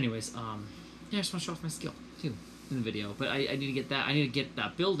 But anyways, yeah, I just want to show off my skill, too, in the video. But I need to get that, I need to get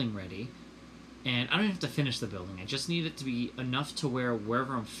that building ready. And I don't have to finish the building. I just need it to be enough to where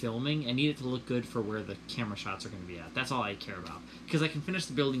wherever I'm filming, I need it to look good for where the camera shots are going to be at. That's all I care about. Because I can finish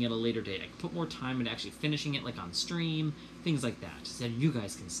the building at a later date. I can put more time into actually finishing it, like on stream, things like that, so you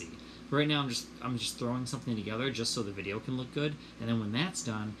guys can see. But right now, I'm just throwing something together just so the video can look good. And then when that's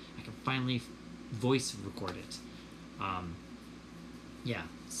done, I can finally voice record it. yeah,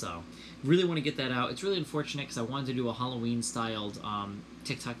 so really want to get that out. It's really unfortunate because I wanted to do a Halloween styled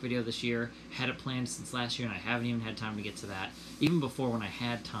TikTok video this year. Had it planned since last year, and I haven't even had time to get to that. Even before, when I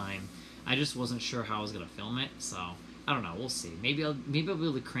had time, I just wasn't sure how I was gonna film it. So I don't know. We'll see. Maybe I'll be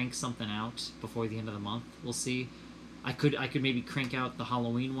able to crank something out before the end of the month. We'll see. I could maybe crank out the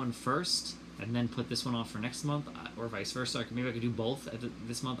Halloween one first, and then put this one off for next month, or vice versa. Maybe I could do both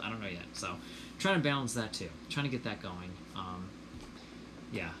this month. I don't know yet. So trying to balance that too. Trying to get that going.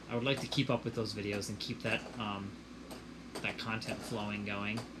 Yeah, I would like to keep up with those videos and keep that that content flowing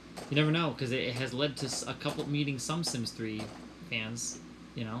going. You never know, because it has led to a couple meeting some Sims 3 fans,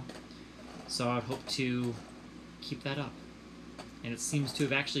 you know. So I hope to keep that up. And it seems to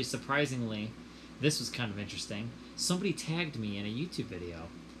have actually, surprisingly, this was kind of interesting. Somebody tagged me in a YouTube video,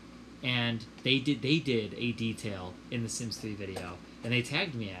 and they did a detail in the Sims 3 video, and they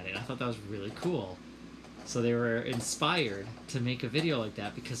tagged me at it. I thought that was really cool. So they were inspired to make a video like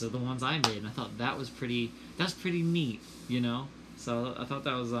that because of the ones I made, and I thought that's pretty neat, you know. So I thought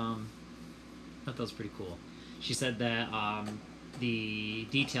that was pretty cool. She said that the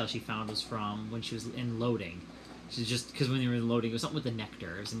detail she found was from when she was in loading. She's just because when they were in loading, it was something with the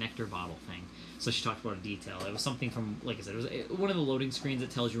nectar. It was a nectar bottle thing. So she talked about a detail. It was something from, like I said, it was one of the loading screens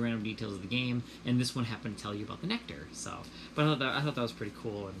that tells you random details of the game, and this one happened to tell you about the nectar. So, but I thought that was pretty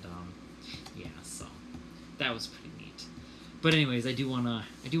cool, and yeah, so that was pretty neat. But anyways, I do wanna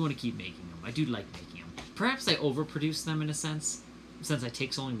keep making them. I do like making them. Perhaps I overproduce them in a sense, since I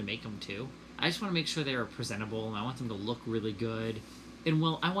take so long to make them too. I just want to make sure they are presentable, and I want them to look really good, and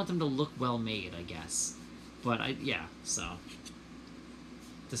I want them to look well made, I guess. But yeah, so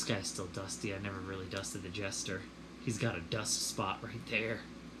this guy's still dusty. I never really dusted the Jester. He's got a dust spot right there.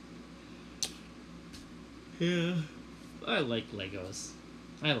 Yeah, I like Legos.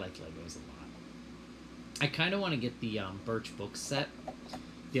 I like Legos a lot. I kind of want to get the Birch book set,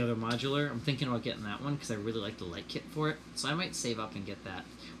 the other modular. I'm thinking about getting that one because I really like the light kit for it. So I might save up and get that.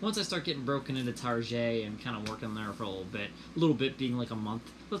 Once I start getting broken into Target and kind of working there for a little bit being like a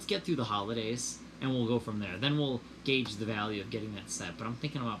month, let's get through the holidays and we'll go from there. Then we'll gauge the value of getting that set. But I'm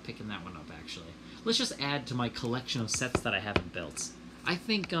thinking about picking that one up actually. Let's just add to my collection of sets that I haven't built. I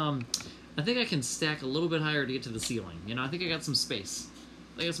think I can stack a little bit higher to get to the ceiling. You know, I think I got some space.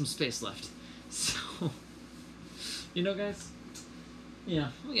 I got some space left. So, you know, guys. Yeah,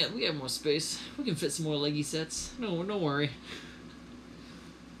 we got more space. We can fit some more leggy sets. No, don't worry.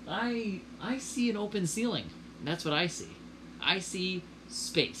 I see an open ceiling. That's what I see. I see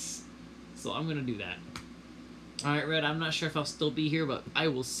space. So I'm gonna do that. Alright, Red, I'm not sure if I'll still be here, but I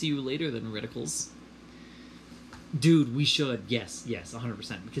will see you later then, Ridicles. Dude, we should. Yes,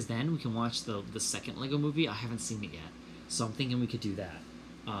 100%. Because then we can watch the second Lego movie. I haven't seen it yet. So I'm thinking we could do that.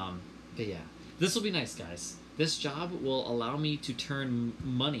 But yeah. This will be nice, guys. This job will allow me to turn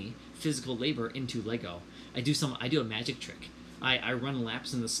money, physical labor, into Lego. I do a magic trick. I run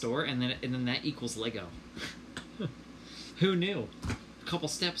laps in the store, and then that equals Lego. Who knew? A couple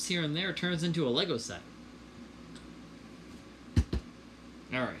steps here and there turns into a Lego set.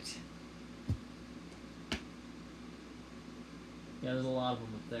 Alright. Yeah, there's a lot of them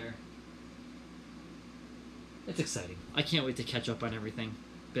up there. It's exciting. I can't wait to catch up on everything.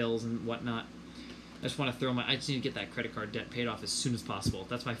 Bills and whatnot. I just want to I just need to get that credit card debt paid off as soon as possible.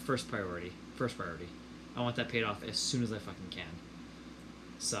 That's my first priority. I want that paid off as soon as I fucking can.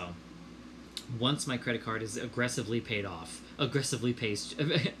 So, once my credit card is aggressively paid off,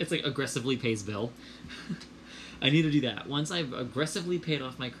 it's like aggressively pays bill. I need to do that. Once I've aggressively paid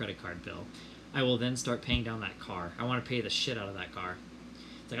off my credit card bill, I will then start paying down that car. I want to pay the shit out of that car.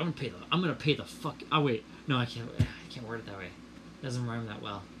 It's like I'm gonna pay the fuck. Oh wait, no, I can't word it that way. It doesn't rhyme that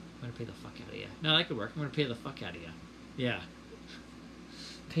well. I'm gonna pay the fuck out of you. No, that could work. I'm gonna pay the fuck out of you. Yeah.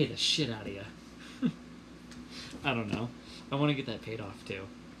 Pay the shit out of you. I don't know. I want to get that paid off too.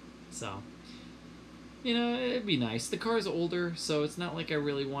 So, you know, it'd be nice. The car is older, so it's not like I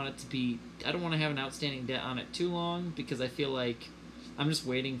really want it to be... I don't want to have an outstanding debt on it too long, because I feel like I'm just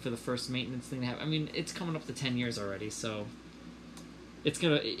waiting for the first maintenance thing to happen. I mean, it's coming up to 10 years already, so...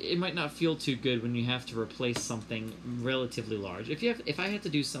 It might not feel too good when you have to replace something relatively large. If I have to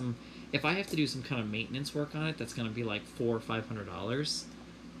do some kind of maintenance work on it, that's gonna be like $400 or $500,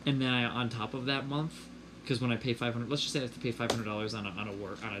 and then on top of that month, because when I pay $500, let's just say I have to pay $500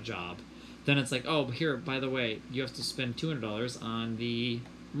 on a job, then it's like, oh, here, by the way, you have to spend $200 on the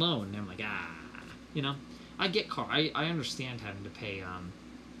loan. And I'm like, you know, I get I understand having to pay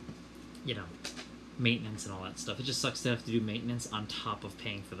you know, maintenance and all that stuff. It just sucks to have to do maintenance on top of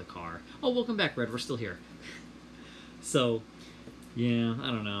paying for the car. Oh, welcome back, Red. We're still here. So, yeah,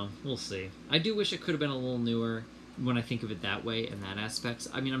 I don't know. We'll see. I do wish it could have been a little newer. when I think of it that way and that aspect.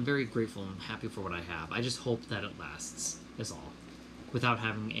 I mean, I'm very grateful and happy for what I have. I just hope that it lasts, is all. Without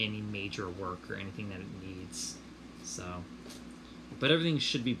having any major work or anything that it needs. So, but everything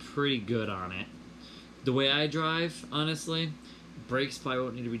should be pretty good on it. The way I drive, honestly, brakes probably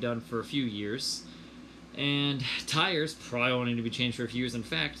won't need to be done for a few years. And tires probably won't need to be changed for a few years. In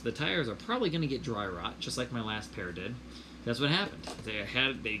fact, the tires are probably going to get dry rot, just like my last pair did. That's what happened.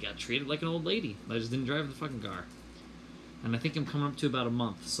 They got treated like an old lady. I just didn't drive the fucking car. And I think I'm coming up to about a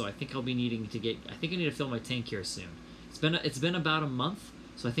month, so I think I'll be needing to get... I think I need to fill my tank here soon. It's been about a month,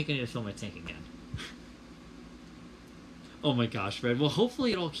 so I think I need to fill my tank again. Oh my gosh, Fred. Well,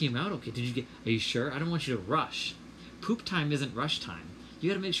 hopefully it all came out okay. Are you sure? I don't want you to rush. Poop time isn't rush time. You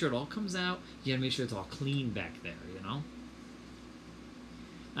gotta make sure it all comes out. You gotta make sure it's all clean back there, you know?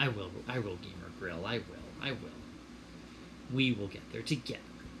 I will, Gamer Grill. I will. We will get there together.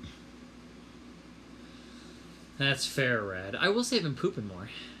 That's fair, Red. I will say I've been pooping more.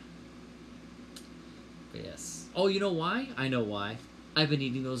 But yes. Oh, you know why? I know why. I've been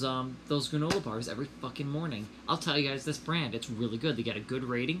eating those granola bars every fucking morning. I'll tell you guys this brand. It's really good. They got a good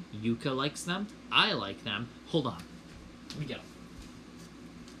rating. Yuka likes them. I like them. Hold on. Let me get them.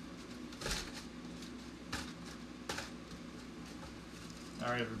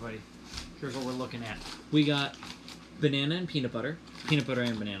 Alright, everybody. Here's what we're looking at. We got banana and peanut butter. Peanut butter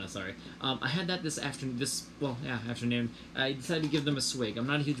and banana, sorry. I had that this afternoon. Afternoon. I decided to give them a swig. I'm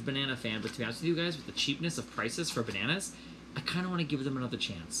not a huge banana fan, but to be honest with you guys, with the cheapness of prices for bananas, I kind of want to give them another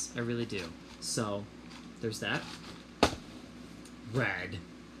chance. I really do. So, there's that. Red.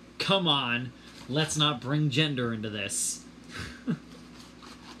 Come on. Let's not bring gender into this. And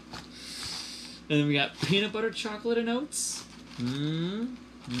then we got peanut butter, chocolate, and oats.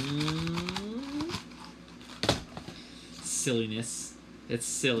 Silliness. It's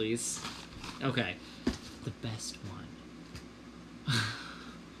sillies. Okay. The best one.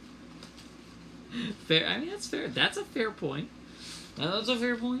 Fair. I mean, that's fair. That's a fair point. That's a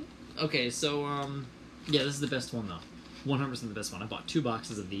fair point. Okay, so, yeah, this is the best one, though. 100% the best one. I bought 2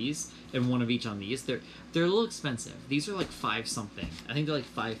 boxes of these, and one of each on these. They're a little expensive. These are like 5 something. I think they're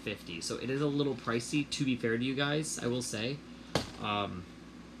like $5.50, so it is a little pricey, to be fair to you guys, I will say.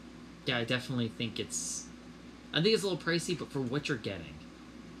 Yeah, I definitely think it's... I think it's a little pricey, but for what you're getting.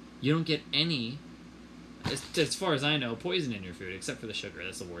 You don't get any, as far as I know, poison in your food, except for the sugar.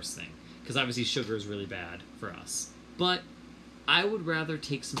 That's the worst thing. Because obviously sugar is really bad for us. But I would rather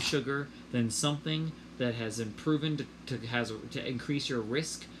take some sugar than something that has been proven to increase your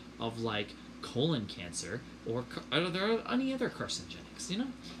risk of, like, colon cancer or are there any other carcinogenics, you know?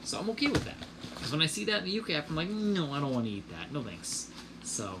 So I'm okay with that. Because when I see that in the UK app, I'm like, no, I don't want to eat that. No thanks.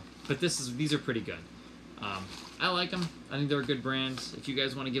 So, but these are pretty good. I like them. I think they're a good brand. If you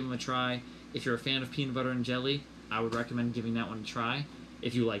guys want to give them a try, if you're a fan of peanut butter and jelly, I would recommend giving that one a try.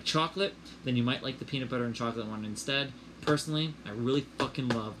 If you like chocolate, then you might like the peanut butter and chocolate one instead. Personally, I really fucking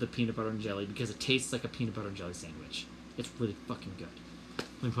love the peanut butter and jelly because it tastes like a peanut butter and jelly sandwich. It's really fucking good.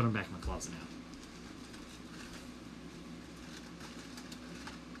 Let me put them back in my closet now.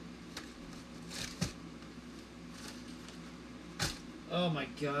 Oh my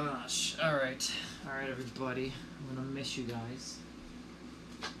gosh. Alright. Alright, everybody. I'm gonna miss you guys.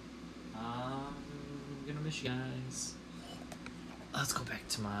 I'm gonna miss you guys. Let's go back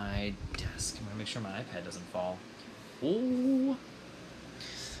to my desk. I'm gonna make sure my iPad doesn't fall. Ooh.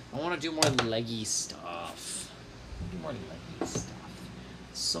 I wanna do more leggy stuff. Do more leggy stuff.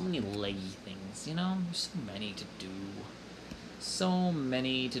 So many leggy things, you know? There's so many to do. So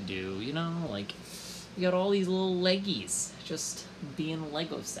many to do, you know? Like, we got all these little leggies just being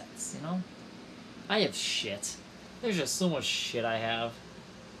Lego sets, you know? I have shit. There's just so much shit I have.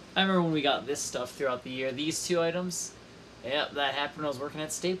 I remember when we got this stuff throughout the year. These 2 items. Yep, that happened when I was working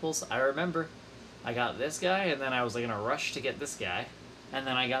at Staples. I remember. I got this guy, and then I was like in a rush to get this guy. And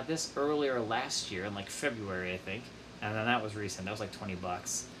then I got this earlier last year, in like February, I think. And then that was recent. That was like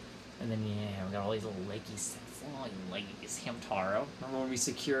 $20. And then, yeah, we got all these little leggy sets. Oh, leggies. Hamtaro. Remember when we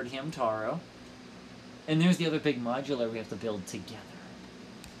secured Hamtaro? And there's the other big modular we have to build together.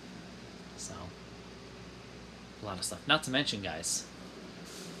 So, a lot of stuff. Not to mention, guys.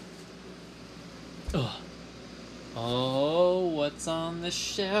 Oh, what's on the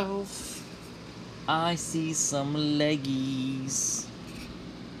shelf? I see some leggies.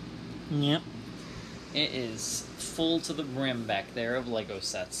 Yep. It is full to the brim back there of Lego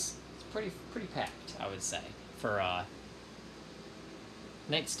sets. It's pretty packed, I would say, for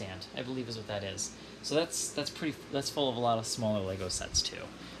nightstand, I believe is what that is. So that's full of a lot of smaller Lego sets too.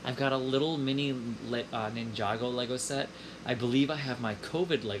 I've got a little mini Ninjago Lego set. I believe I have my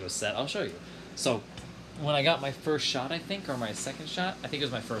COVID Lego set. I'll show you. So when I got my first shot, I think, or my second shot. I think it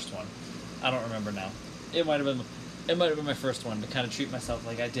was my first one. I don't remember now. It might have been. It might have been my first one to kind of treat myself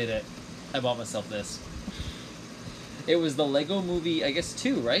like I did it. I bought myself this. It was the Lego Movie, I guess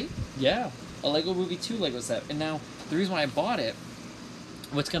 2, right? Yeah, a Lego Movie 2 Lego set. And now the reason why I bought it,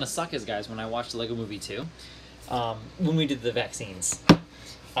 what's gonna suck is, guys, when I watched Lego Movie 2, when we did the vaccines,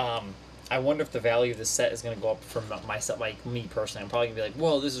 I wonder if the value of this set is gonna go up for myself, like me personally. I'm probably gonna be like,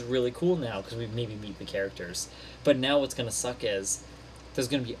 whoa, this is really cool now because we maybe meet the characters. But now what's gonna suck is there's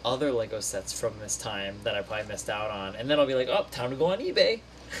going to be other Lego sets from this time that I probably missed out on. And then I'll be like, oh, time to go on eBay.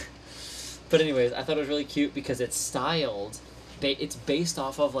 But anyways, I thought it was really cute because it's styled. It's based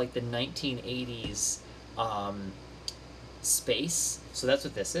off of like the 1980s space. So that's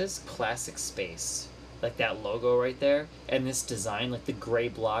what this is. Classic space. Like that logo right there. And this design, like the gray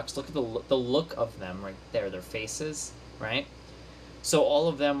blocks. Look at the look of them right there. Their faces, right? So all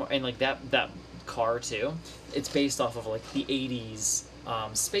of them, and like that car too, it's based off of like the 80s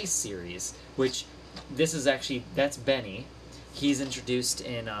space series, which this is actually, that's Benny. He's introduced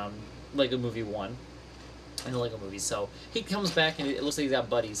in Lego Movie 1 in the Lego movies, so he comes back and it looks like he's got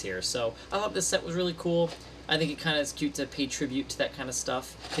buddies here. So I thought this set was really cool. I think it kind of is cute to pay tribute to that kind of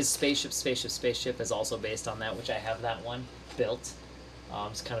stuff. His spaceship is also based on that, which I have that one built.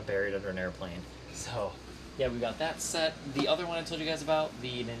 It's kind of buried under an airplane. So yeah, we got that set. The other one I told you guys about,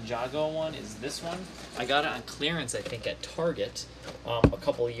 the Ninjago one, is this one. I got it on clearance, I think, at Target a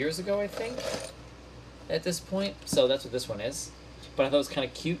couple of years ago, I think, at this point. So that's what this one is. But I thought it was kind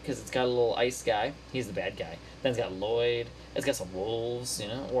of cute because it's got a little ice guy. He's the bad guy. Then it's got Lloyd. It's got some wolves, you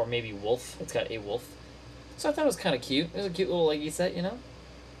know, or maybe wolf. It's got a wolf. So I thought it was kind of cute. It was a cute little leggy set, you know.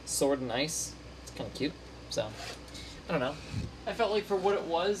 Sword and ice. It's kind of cute. So, I don't know. I felt like for what it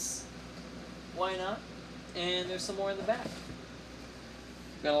was, why not? And there's some more in the back.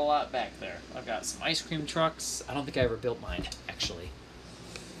 Got a lot back there. I've got some ice cream trucks. I don't think I ever built mine, actually.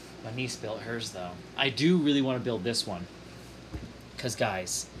 My niece built hers, though. I do really want to build this one. Because,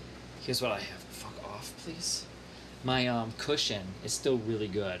 guys, here's what I have. Fuck off, please. My cushion is still really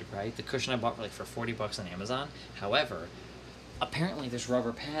good, right? The cushion I bought for 40 bucks on Amazon. However, apparently there's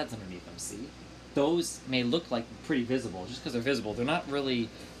rubber pads underneath them, see? Those may look like pretty visible, just because they're visible. They're not really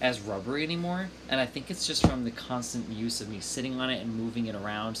as rubbery anymore, and I think it's just from the constant use of me sitting on it and moving it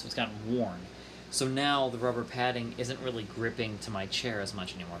around, so it's gotten worn. So now the rubber padding isn't really gripping to my chair as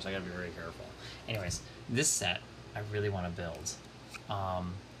much anymore, so I gotta be very careful. Anyways, this set I really want to build.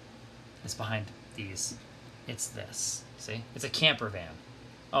 It's behind these. It's this. See? It's a camper van.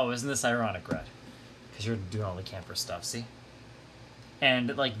 Oh, isn't this ironic, Red? Because you're doing all the camper stuff, see?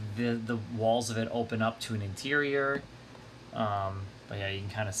 And like the walls of it open up to an interior. But yeah, you can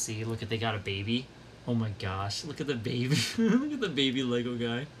kind of see. Look at, they got a baby. Oh my gosh, look at the baby. Look at the baby Lego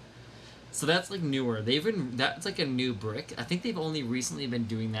guy. So that's like newer. That's like a new brick. I think they've only recently been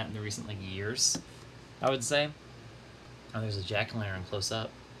doing that in the recent like years, I would say. Oh, there's a jack-o'-lantern close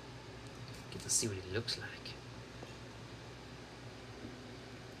up. Get to see what he looks like.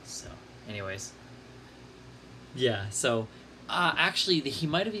 So, anyways. Yeah, so actually, he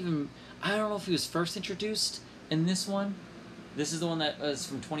might have even, I don't know if he was first introduced in this one. This is the one that was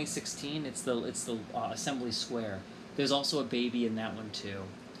from 2016. It's the Assembly Square. There's also a baby in that one too.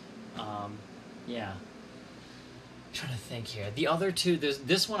 Yeah. I'm trying to think here. The other two,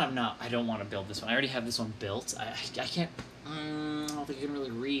 this one I don't want to build this one. I already have this one built. I can't, I don't think I can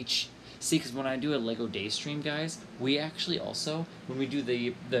really reach. See, because when I do a Lego Day stream, guys, we actually also, when we do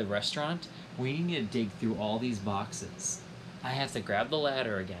the restaurant, we need to dig through all these boxes. I have to grab the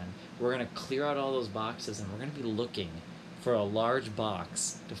ladder again. We're going to clear out all those boxes, and we're going to be looking for a large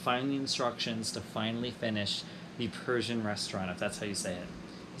box to find the instructions to finally finish the Persian restaurant, if that's how you say it.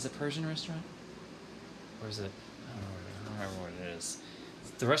 Is it Persian restaurant? Or is it, I don't remember what it is.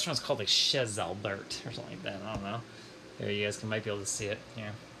 The restaurant's called like Chez Albert or something like that. I don't know. There, you guys might be able to see it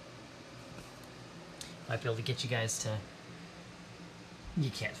here. Might be able to get you guys to... You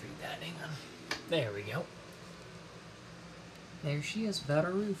can't read that. Hang on. There we go. There she is, without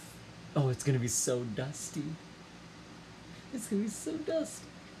a roof. Oh, it's gonna be so dusty. It's gonna be so dusty.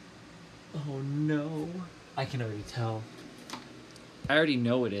 Oh no. I can already tell. I already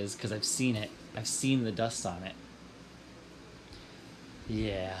know it is because I've seen it. I've seen the dust on it.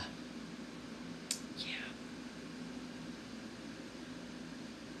 Yeah.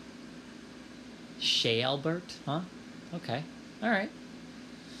 Chez Albert, huh? Okay. Alright.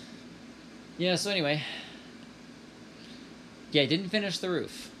 Yeah, so anyway. Yeah, I didn't finish the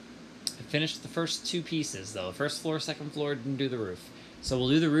roof. I finished the first two pieces, though. The first floor, second floor, didn't do the roof. So we'll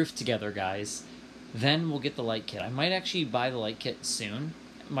do the roof together, guys. Then we'll get the light kit. I might actually buy the light kit soon.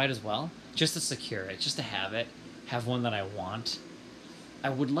 Might as well. just to secure it, just to have one that I want. I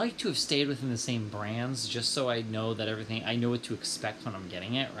would like to have stayed within the same brands just so I know that I know what to expect when I'm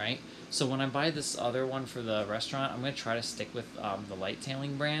getting it, right? So when I buy this other one for the restaurant, I'm going to try to stick with the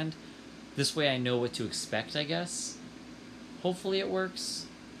Lighttailing brand. This way I know what to expect, I guess. Hopefully it works.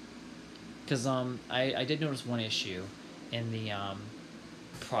 Because I did notice one issue in the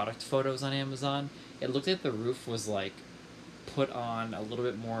product photos on Amazon. It looked like the roof was like put on a little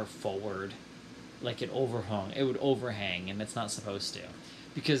bit more forward. Like it overhung. It would overhang, and it's not supposed to.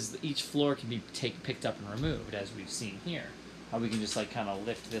 Because each floor can be picked up and removed, as we've seen here. How we can just like kind of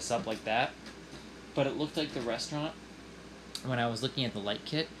lift this up like that. But it looked like the restaurant, when I was looking at the light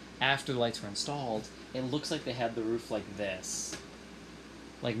kit, after the lights were installed, it looks like they had the roof like this.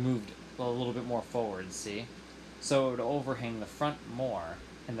 Like moved a little bit more forward, see? So it would overhang the front more,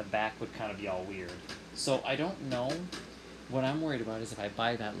 and the back would kind of be all weird. So I don't know. What I'm worried about is if I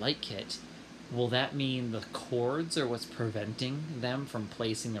buy that light kit, will that mean the cords are what's preventing them from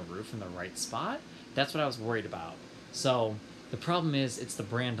placing the roof in the right spot? That's what I was worried about. So the problem is it's the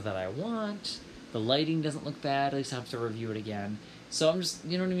brand that I want. The lighting doesn't look bad. At least I have to review it again. So I'm just,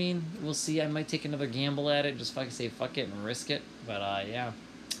 you know what I mean? We'll see. I might take another gamble at it. Just fucking say fuck it and risk it. But yeah.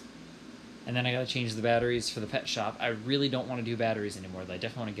 And then I gotta change the batteries for the pet shop. I really don't want to do batteries anymore, though. I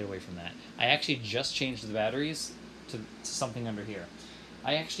definitely want to get away from that. I actually just changed the batteries to something under here.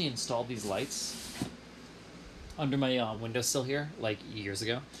 I actually installed these lights under my windowsill here, like years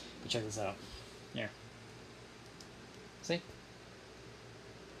ago. But check this out. Here. See?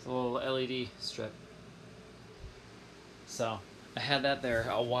 It's a little LED strip. So, I had that there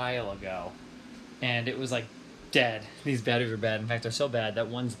a while ago. And it was like dead. These batteries are bad. In fact, they're so bad that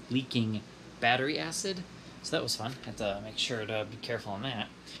one's leaking battery acid. So that was fun. Had to make sure to be careful on that.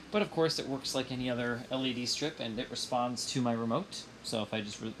 But of course, it works like any other LED strip, and it responds to my remote. So if I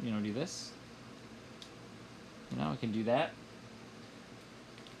just, do this, I can do that.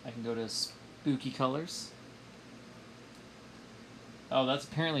 I can go to spooky colors. Oh, that's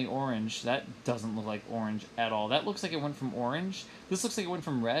apparently orange. That doesn't look like orange at all. That looks like it went from orange. This looks like it went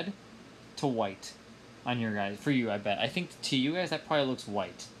from red to white on your guys. For you, I bet. I think to you guys, that probably looks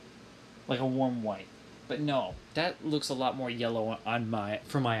white. Like a warm white. But no, that looks a lot more yellow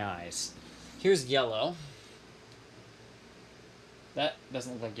for my eyes. Here's yellow. That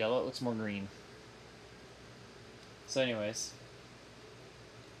doesn't look like yellow, it looks more green. So anyways.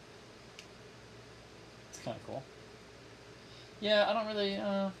 It's kind of cool. Yeah, I don't really,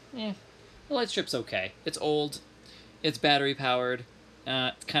 The light strip's okay. It's old. It's battery powered.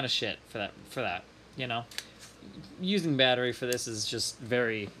 It's kind of shit for that, Using battery for this is just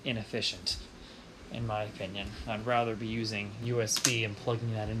very inefficient, in my opinion. I'd rather be using USB and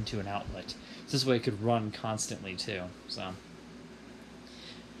plugging that into an outlet. This way it could run constantly too, so.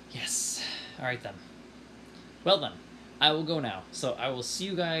 Yes. Alright then. Well then, I will go now. So I will see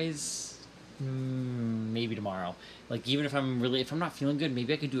you guys maybe tomorrow. Like, even if I'm not feeling good,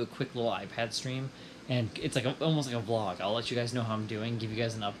 maybe I could do a quick little iPad stream. And it's like almost like a vlog. I'll let you guys know how I'm doing, give you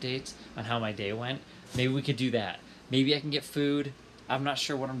guys an update on how my day went. Maybe we could do that. Maybe I can get food. I'm not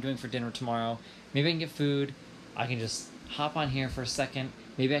sure what I'm doing for dinner tomorrow. Maybe I can get food. I can just hop on here for a second.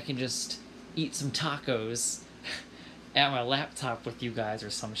 Maybe I can just eat some tacos at my laptop with you guys or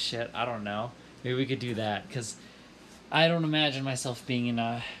some shit. I don't know. Maybe we could do that, because I don't imagine myself being in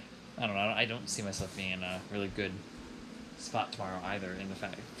a... I don't know. I don't see myself being in a really good spot tomorrow either, in the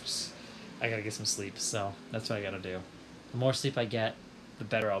fact... I gotta get some sleep, so that's what I gotta do. The more sleep I get, the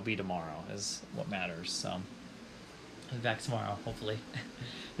better I'll be tomorrow, is what matters, so... I'll be back tomorrow, hopefully.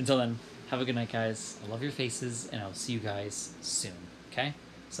 Until then, have a good night, guys. I love your faces, and I'll see you guys soon, okay?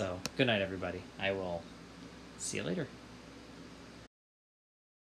 So, good night, everybody. I will see you later.